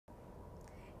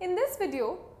In this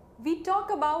video, we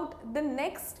talk about the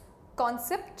next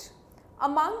concept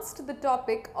amongst the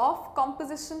topic of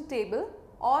composition table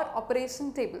or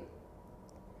operation table.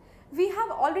 We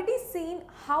have already seen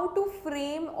how to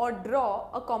frame or draw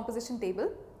a composition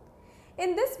table.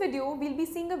 In this video, we will be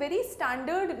seeing a very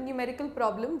standard numerical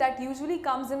problem that usually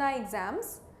comes in our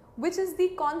exams, which is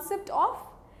the concept of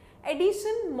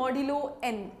addition modulo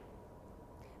n.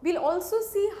 We will also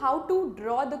see how to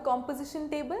draw the composition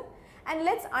table, and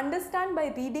let's understand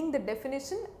by reading the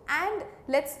definition, and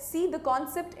let's see the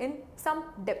concept in some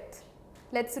depth.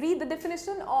 Let's read the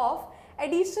definition of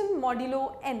addition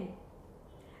modulo n.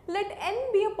 Let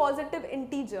n be a positive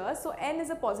integer, so n is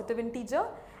a positive integer,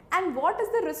 and what is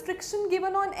the restriction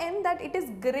given on n? That it is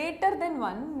greater than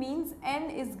 1, means n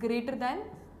is greater than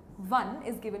 1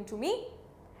 is given to me.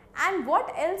 And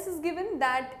what else is given?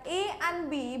 That a and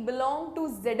b belong to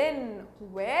Zn,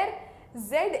 where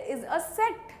Z is a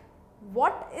set.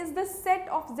 What is the set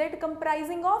of Z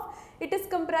comprising of? It is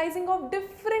comprising of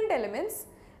different elements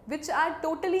which are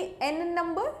totally n in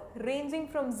number, ranging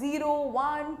from 0,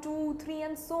 1, 2, 3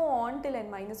 and so on till n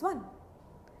minus 1.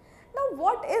 Now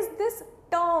what is this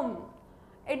term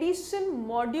addition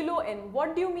modulo n?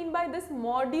 What do you mean by this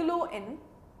modulo n?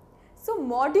 So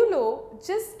modulo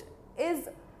just is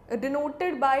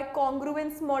denoted by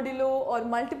congruence modulo or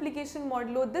multiplication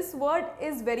modulo. This word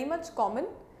is very much common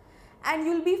and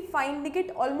you will be finding it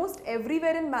almost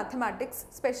everywhere in mathematics,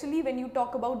 especially when you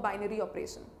talk about binary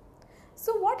operation.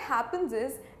 So what happens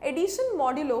is addition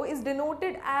modulo is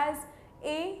denoted as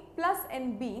a plus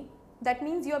and b. That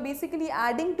means you are basically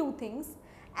adding two things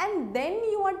and then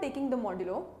you are taking the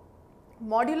modulo.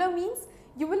 Modulo means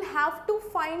you will have to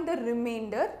find the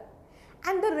remainder,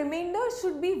 and the remainder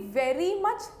should be very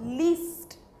much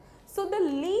least. So the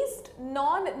least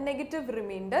non-negative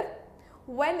remainder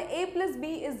when a plus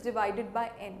b is divided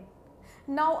by n.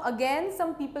 Now again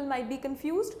some people might be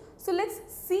confused. So let's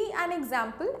see an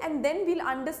example and then we'll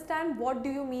understand what do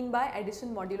you mean by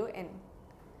addition modulo n.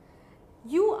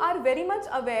 You are very much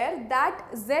aware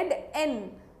that Zn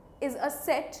is a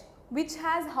set which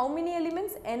has how many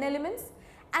elements? N elements,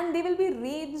 and they will be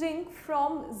ranging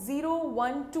from 0,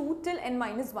 1, 2 till n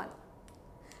minus 1.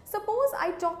 Suppose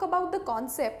I talk about the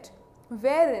concept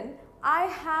wherein I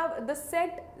have the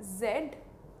set Z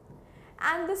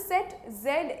and the set Z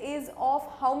is of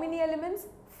how many elements?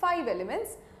 5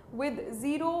 elements with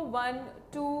 0, 1,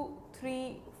 2,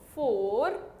 3,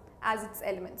 4 as its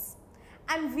elements.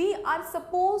 And we are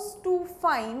supposed to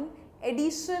find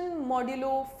addition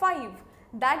modulo 5.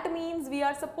 That means we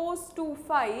are supposed to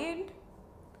find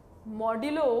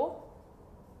modulo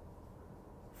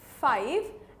 5,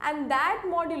 and that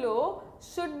modulo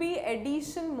should be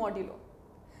addition modulo.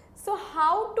 So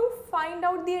how to find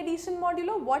out the addition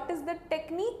modulo? What is the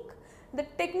technique? The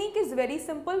technique is very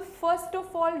simple. First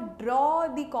of all, draw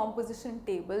the composition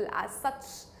table as such.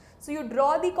 So you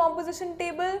draw the composition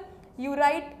table, you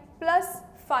write plus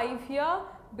 5 here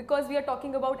because we are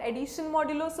talking about addition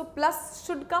modulo, so plus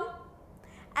should come.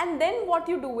 And then what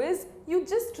you do is you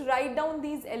just write down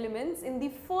these elements in the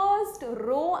first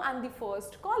row and the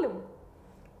first column,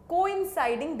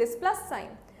 coinciding this plus sign.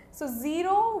 So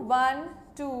 0, 1,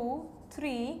 2,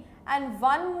 3 and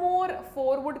one more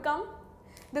 4 would come.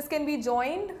 This can be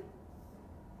joined.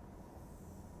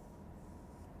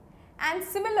 And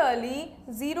similarly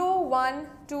 0, 1,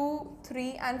 2,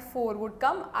 3 and 4 would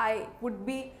come. I would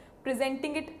be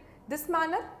presenting it this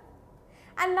manner.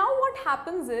 And now what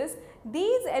happens is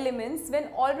these elements, when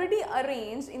already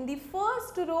arranged in the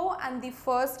first row and the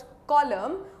first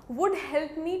column, would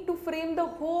help me to frame the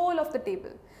whole of the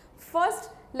table. First,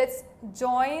 let's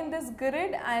join this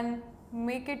grid and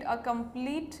make it a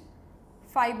complete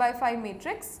 5 by 5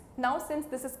 matrix. Now since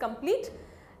this is complete,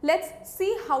 let's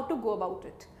see how to go about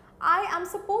it. I am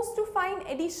supposed to find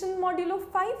addition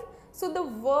modulo 5. So the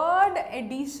word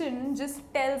addition just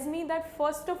tells me that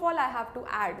first of all I have to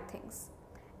add things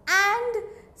and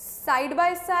side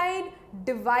by side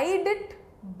divide it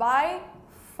by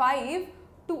 5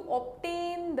 to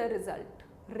obtain the result,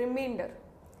 remainder.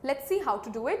 Let's see how to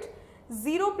do it.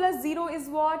 0 plus 0 is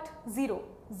what? 0.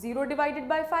 0 divided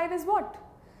by 5 is what?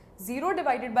 0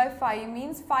 divided by 5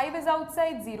 means 5 is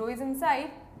outside, 0 is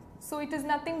inside. So it is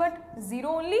nothing but 0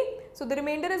 only. So the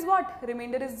remainder is what?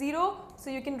 Remainder is 0. So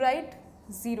you can write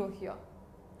 0 here.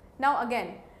 Now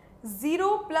again,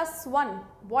 0 plus 1.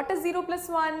 What is 0 plus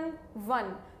 1? 1.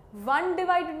 1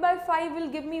 divided by 5 will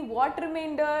give me what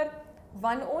remainder?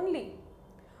 1 only.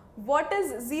 What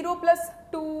is 0 plus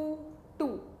 2?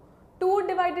 2. 2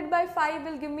 divided by 5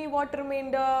 will give me what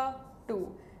remainder?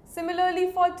 2.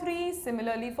 Similarly for 3,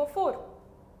 similarly for 4.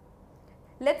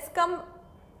 Let's come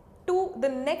to the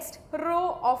next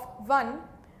row of 1,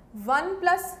 1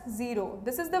 plus 0.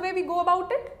 This is the way we go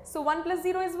about it. So 1 plus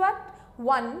 0 is what?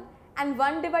 1, and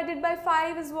 1 divided by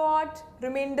 5 is what?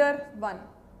 Remainder 1.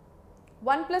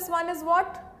 1 plus 1 is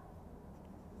what?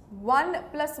 1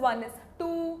 plus 1 is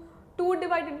 2. 2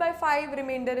 divided by 5,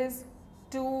 remainder is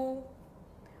 2.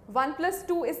 1 plus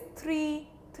 2 is 3.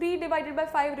 3 divided by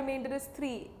 5, remainder is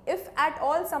 3. If at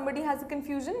all somebody has a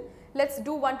confusion, let's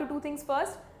do 1 to 2 things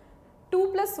first.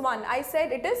 2 plus 1, I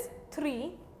said it is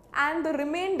 3, and the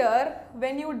remainder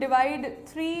when you divide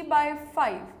 3 by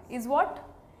 5 is what?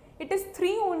 It is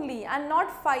 3 only and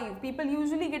not 5. People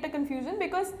usually get a confusion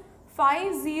because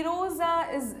 5 zeros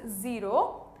is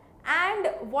 0, and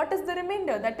what is the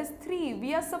remainder? That is 3.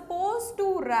 We are supposed to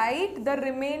write the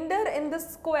remainder in the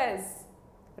squares,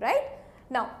 right?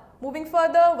 Now, moving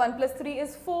further, 1 plus 3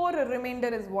 is 4,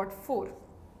 remainder is what? 4.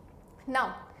 Now,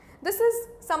 this is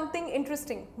something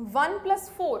interesting. 1 plus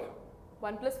 4.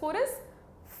 1 plus 4 is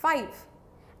 5.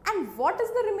 And what is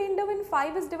the remainder when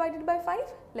 5 is divided by 5?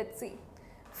 Let's see.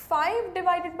 5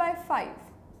 divided by 5.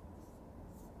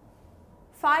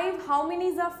 5, how many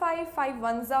are 5? 5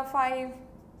 ones are 5.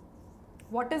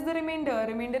 What is the remainder?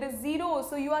 Remainder is 0.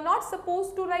 So, you are not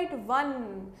supposed to write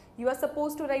 1. You are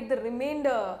supposed to write the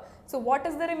remainder. So, what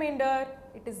is the remainder?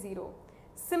 It is 0.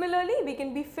 Similarly, we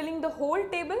can be filling the whole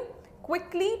table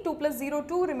quickly. 2 plus 0,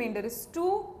 2, remainder is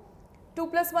 2. 2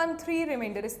 plus 1, 3,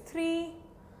 remainder is 3.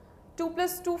 2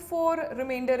 plus 2, 4,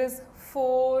 remainder is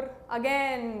 4.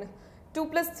 Again, 2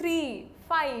 plus 3,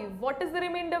 5. What is the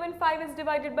remainder when 5 is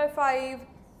divided by 5?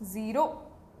 0.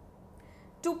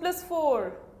 2 plus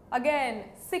 4, again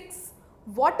 6.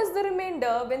 What is the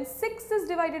remainder when 6 is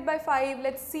divided by 5?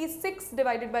 Let's see 6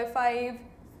 divided by 5.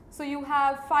 So, you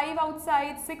have 5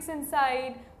 outside, 6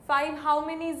 inside. 5, how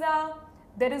many are?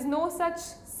 There is no such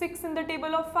 6 in the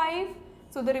table of 5.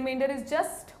 So, the remainder is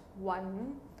just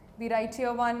 1. We write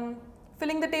here 1.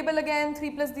 Filling the table again,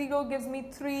 3 plus 0 gives me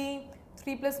 3.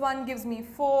 3 plus 1 gives me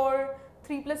 4.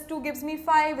 3 plus 2 gives me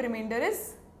 5. Remainder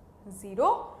is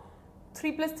 0.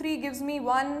 3 plus 3 gives me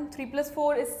 1. 3 plus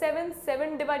 4 is 7.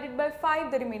 7 divided by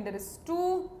 5, the remainder is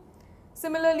 2.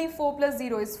 Similarly, 4 plus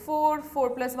 0 is 4. 4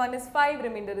 plus 1 is 5.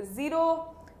 Remainder is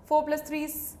 0. 4 plus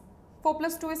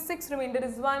 2 is 6. Remainder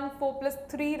is 1. 4 plus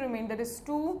 3, remainder is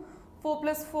 2. 4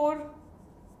 plus 4,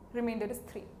 remainder is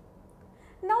 3.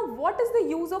 Now, what is the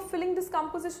use of filling this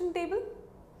composition table?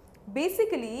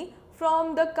 Basically,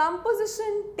 from the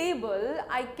composition table,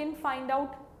 I can find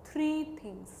out 3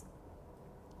 things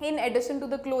in addition to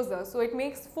the closure. So, it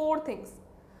makes 4 things.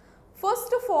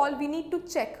 First of all, we need to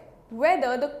check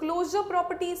whether the closure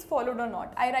property is followed or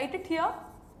not. I write it here,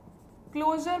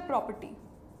 closure property.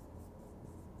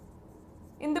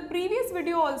 In the previous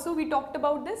video also we talked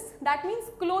about this. That means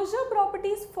closure property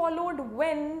is followed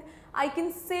when I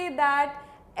can say that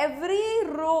every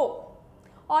row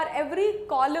or every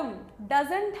column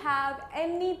doesn't have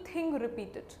anything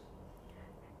repeated.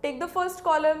 Take the first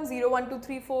column 0, 1, 2,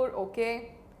 3, 4,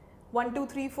 okay. 1, 2,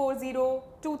 3, 4, 0,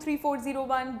 2, 3, 4, 0,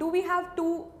 1. Do we have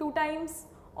 2 times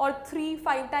or 3,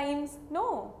 5 times?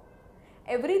 No.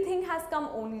 Everything has come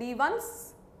only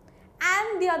once.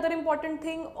 And the other important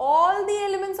thing, all the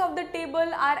elements of the table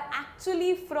are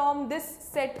actually from this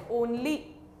set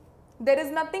only. There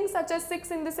is nothing such as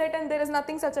 6 in the set and there is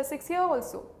nothing such as 6 here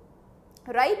also.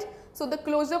 Right? So, the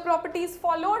closure property is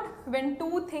followed when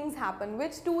 2 things happen.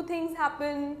 Which 2 things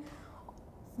happen?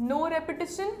 No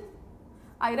repetition.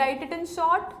 I write it in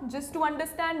short just to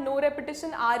understand. No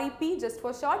repetition, REP, just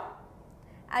for short.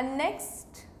 And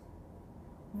next,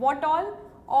 what all?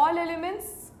 All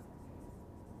elements,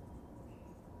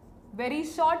 very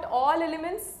short, all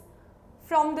elements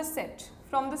from the set,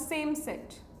 from the same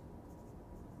set,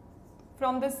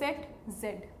 from the set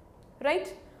Z,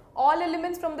 right? All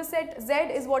elements from the set Z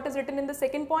is what is written in the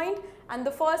second point, and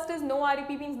the first is no REP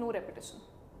means no repetition.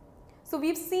 So, we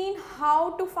have seen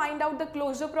how to find out the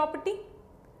closure property.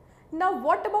 Now,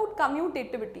 what about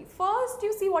commutativity? First,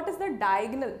 you see what is the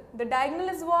diagonal. The diagonal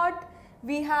is what?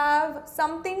 We have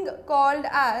something called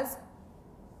as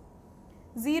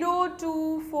 0,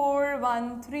 2, 4,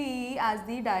 1, 3 as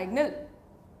the diagonal.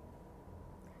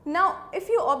 Now, if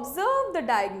you observe the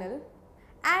diagonal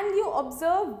and you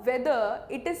observe whether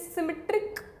it is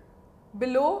symmetric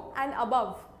below and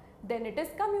above, then it is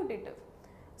commutative.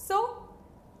 So,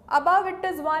 above it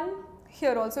is 1,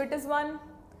 here also it is 1.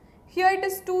 Here it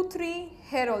is 2, 3,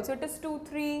 here also it is 2,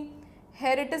 3,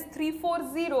 here it is 3,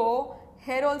 4, 0,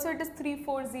 here also it is 3,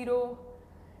 4, 0,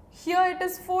 here it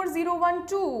is 4, 0, 1,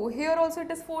 2, here also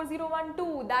it is 4, 0, 1,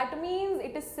 2. That means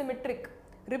it is symmetric.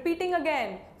 Repeating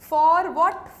again, for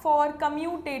what? For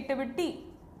commutativity.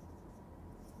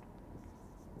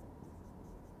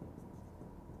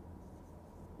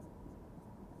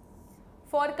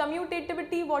 For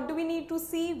commutativity, what do we need to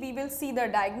see? We will see the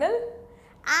diagonal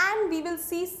and we will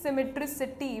see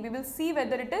symmetricity. We will see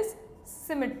whether it is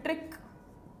symmetric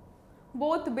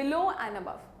both below and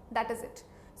above. That is it.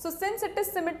 So since it is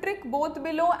symmetric both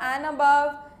below and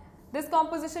above, this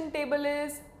composition table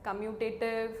is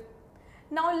commutative.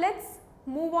 Now let's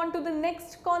move on to the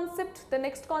next concept. The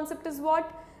next concept is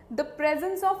what? The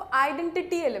presence of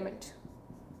identity element.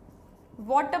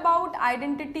 What about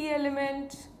identity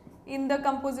element in the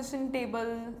composition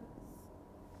table?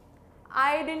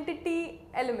 Identity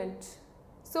element.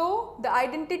 So the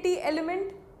identity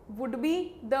element would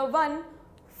be the one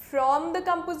from the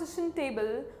composition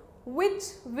table which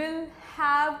will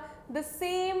have the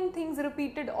same things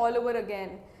repeated all over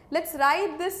again. Let's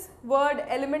write this word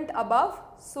element above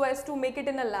so as to make it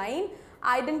in a line.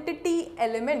 Identity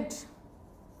element.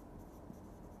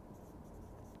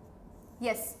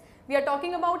 Yes, we are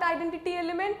talking about identity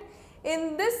element.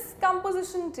 In this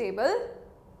composition table,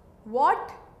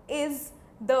 what is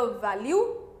the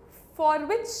value for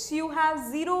which you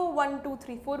have 0, 1, 2,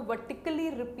 3, 4 vertically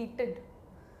repeated?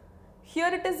 Here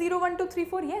it is 0, 1, 2, 3,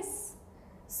 4, yes.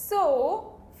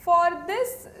 So, for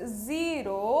this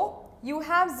 0, you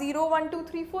have 0, 1, 2,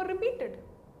 3, 4 repeated.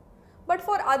 But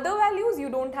for other values, you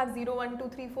don't have 0, 1, 2,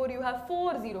 3, 4, you have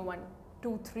 4, 0, 1,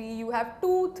 2, 3, you have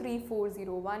 2, 3, 4,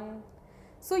 0, 1.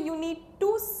 So, you need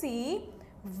to see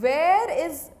where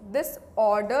is this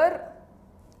order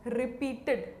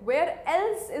repeated, where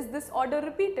else is this order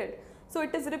repeated. So,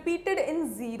 it is repeated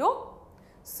in 0.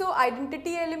 So,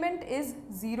 identity element is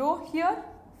 0 here,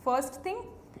 first thing.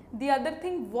 The other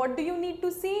thing, what do you need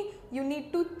to see? You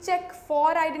need to check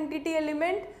for identity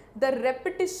element the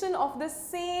repetition of the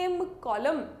same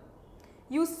column.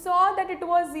 You saw that it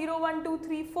was 0, 1, 2,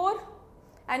 3, 4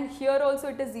 and here also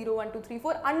it is 0, 1, 2, 3,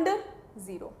 4 under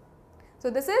 0. So,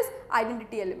 this is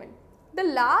identity element. The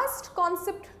last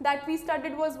concept that we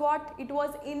studied was what? It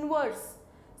was inverse.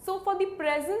 So, for the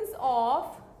presence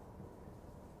of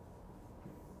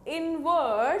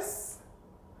inverse,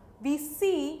 we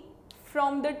see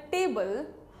from the table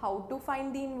how to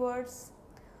find the inverse.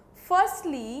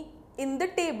 Firstly, in the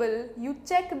table, you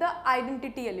check the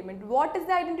identity element. What is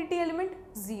the identity element?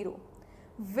 0.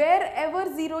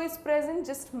 Wherever 0 is present,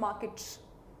 just mark it.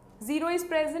 0 is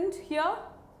present here,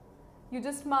 you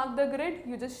just mark the grid,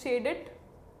 you just shade it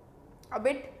a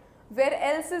bit. Where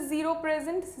else is 0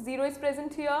 present? 0 is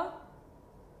present here,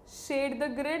 shade the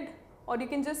grid, or you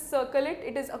can just circle it,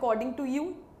 it is according to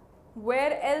you.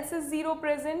 Where else is 0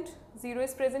 present? 0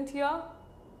 is present here,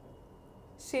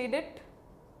 shade it.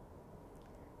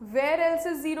 Where else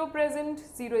is 0 present?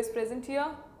 0 is present here.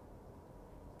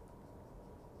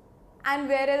 And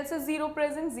where else is 0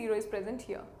 present? 0 is present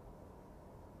here.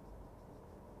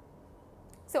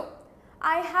 So,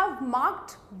 I have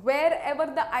marked wherever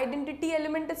the identity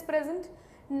element is present.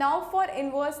 Now for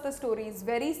inverse, the story is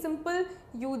very simple.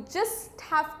 You just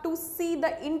have to see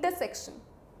the intersection.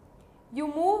 You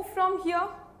move from here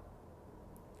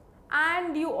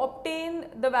and you obtain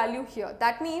the value here.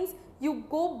 That means you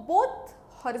go both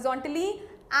horizontally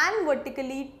and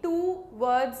vertically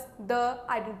towards the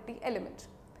identity element.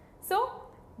 So,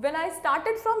 when I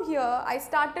started from here, I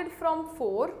started from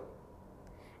 4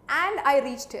 and I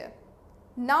reached here.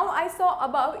 Now I saw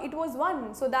above it was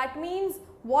 1. So, that means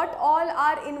what all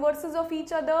are inverses of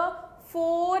each other?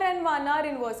 4 and 1 are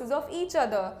inverses of each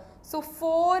other. So,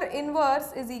 4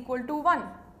 inverse is equal to 1.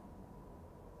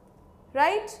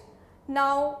 Right?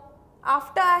 Now,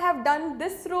 after I have done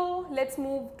this row, let's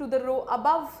move to the row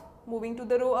above. Moving to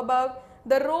the row above,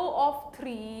 the row of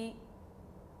 3.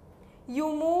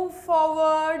 You move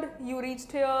forward, you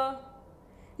reached here.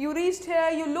 You reached here,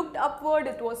 you looked upward,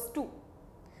 it was 2.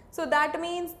 So, that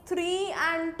means 3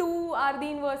 and 2 are the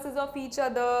inverses of each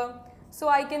other. So,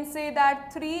 I can say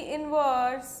that 3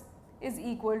 inverse is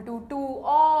equal to 2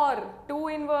 or 2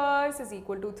 inverse is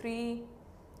equal to 3.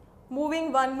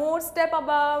 Moving one more step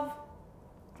above,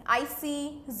 I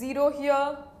see 0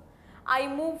 here. I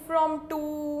move from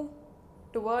 2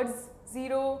 towards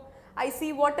 0. I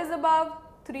see what is above?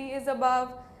 3 is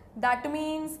above. That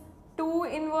means 2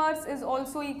 inverse is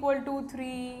also equal to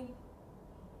 3.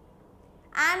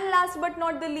 And last but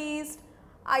not the least,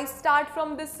 I start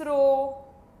from this row,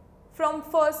 from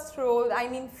first row, I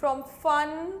mean from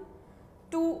 1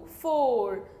 to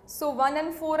 4. So, 1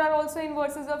 and 4 are also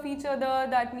inverses of each other.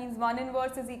 That means 1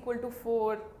 inverse is equal to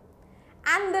 4.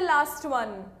 And the last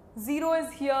one, 0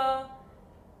 is here.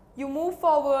 You move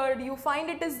forward, you find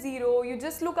it is 0, you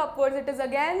just look upwards, it is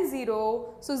again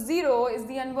 0. So, 0 is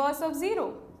the inverse of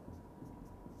 0.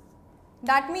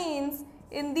 That means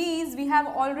in these we have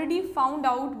already found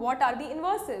out what are the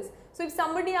inverses. So if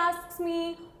somebody asks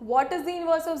me what is the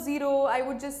inverse of 0, I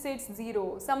would just say it's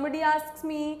 0. Somebody asks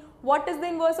me what is the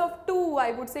inverse of 2,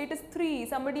 I would say it is 3.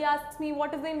 Somebody asks me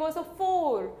what is the inverse of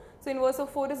 4, so inverse of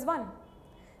 4 is 1.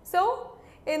 So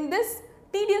in this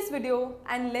tedious video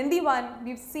and lengthy one,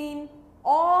 we've seen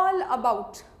all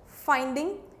about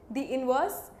finding the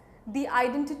inverse, the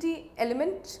identity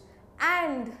element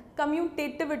and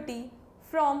commutativity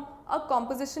from a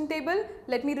composition table.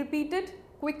 Let me repeat it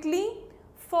quickly.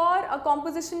 For a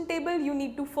composition table, you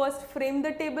need to first frame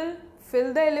the table,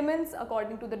 fill the elements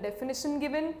according to the definition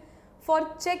given.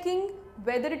 For checking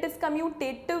whether it is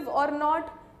commutative or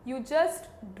not, you just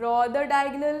draw the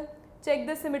diagonal, check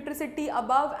the symmetricity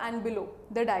above and below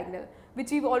the diagonal,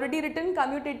 which we've already written.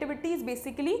 Commutativity is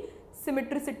basically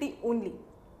symmetricity only.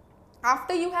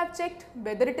 After you have checked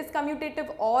whether it is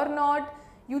commutative or not,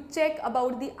 you check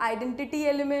about the identity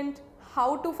element.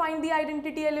 How to find the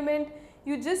identity element?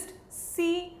 You just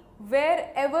see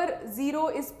wherever 0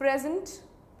 is present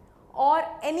or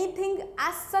anything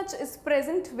as such is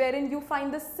present wherein you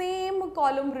find the same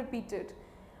column repeated.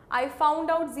 I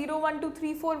found out 0, 1, 2,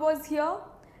 3, 4 was here,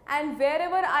 and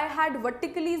wherever I had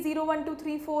vertically 0, 1, 2,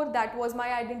 3, 4, that was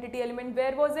my identity element.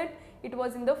 Where was it? It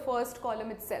was in the first column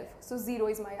itself. So 0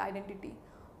 is my identity.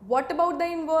 What about the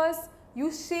inverse?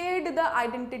 You shade the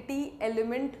identity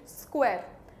element square.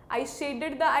 I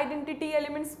shaded the identity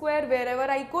element square wherever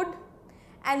I could,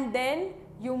 and then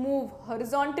you move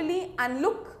horizontally and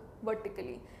look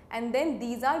vertically, and then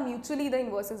these are mutually the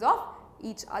inverses of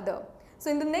each other.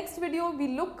 So in the next video, we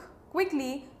look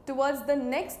quickly towards the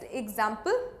next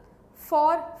example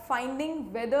for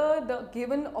finding whether the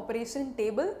given operation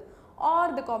table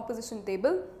or the composition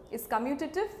table is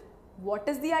commutative, what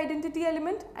is the identity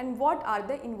element and what are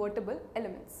the invertible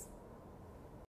elements.